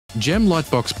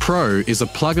GemLightbox Pro is a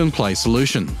plug-and-play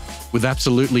solution with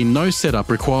absolutely no setup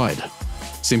required.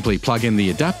 Simply plug in the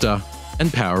adapter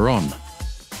and power on.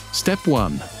 Step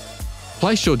 1.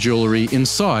 Place your jewellery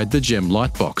inside the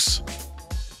GemLightbox.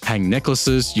 Hang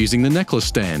necklaces using the necklace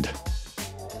stand.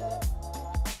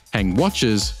 Hang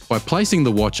watches by placing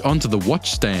the watch onto the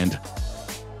watch stand.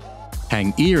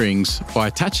 Hang earrings by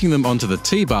attaching them onto the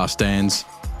T-bar stands.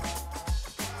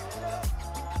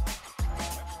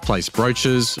 Place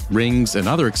brooches, rings and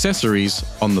other accessories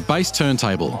on the base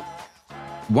turntable.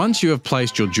 Once you have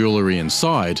placed your jewellery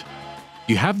inside,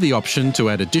 you have the option to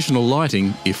add additional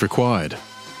lighting if required.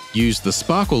 Use the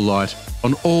sparkle light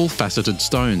on all faceted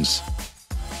stones.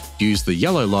 Use the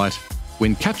yellow light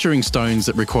when capturing stones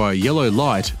that require yellow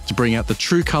light to bring out the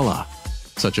true colour,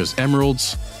 such as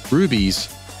emeralds,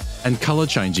 rubies, and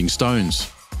colour-changing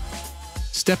stones.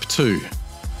 Step 2.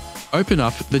 Open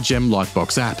up the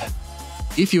GemLightbox app.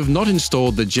 If you have not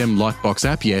installed the GemLightbox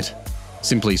app yet,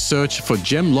 simply search for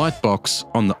GemLightbox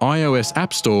on the iOS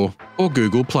App Store or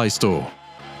Google Play Store.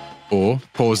 Or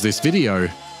pause this video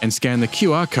and scan the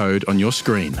QR code on your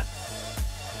screen.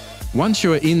 Once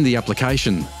you are in the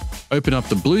application, open up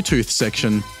the Bluetooth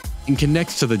section and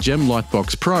connect to the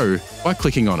GemLightbox Pro by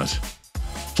clicking on it.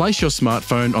 Place your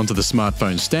smartphone onto the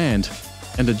smartphone stand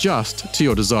and adjust to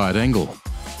your desired angle.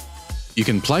 You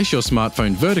can place your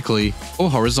smartphone vertically or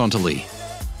horizontally.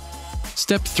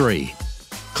 Step 3.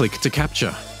 Click to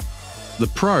capture. The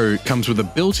Pro comes with a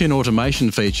built-in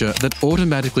automation feature that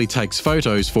automatically takes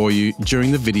photos for you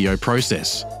during the video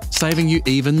process, saving you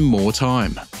even more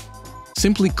time.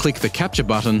 Simply click the capture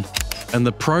button and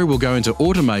the Pro will go into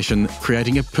automation,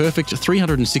 creating a perfect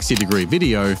 360-degree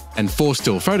video and 4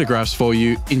 still photographs for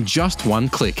you in just one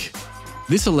click.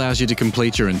 This allows you to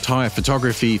complete your entire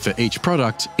photography for each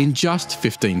product in just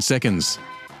 15 seconds.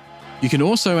 You can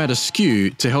also add a skew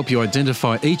to help you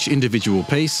identify each individual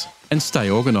piece and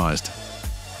stay organised.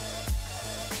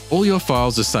 All your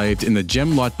files are saved in the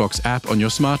GemLightbox app on your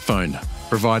smartphone,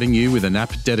 providing you with an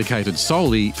app dedicated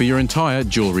solely for your entire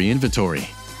jewellery inventory.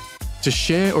 To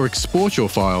share or export your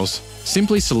files,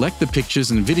 simply select the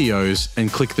pictures and videos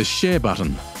and click the Share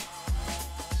button.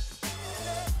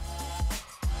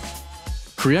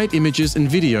 Create images and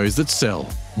videos that sell.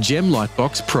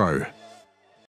 GemLightbox Pro.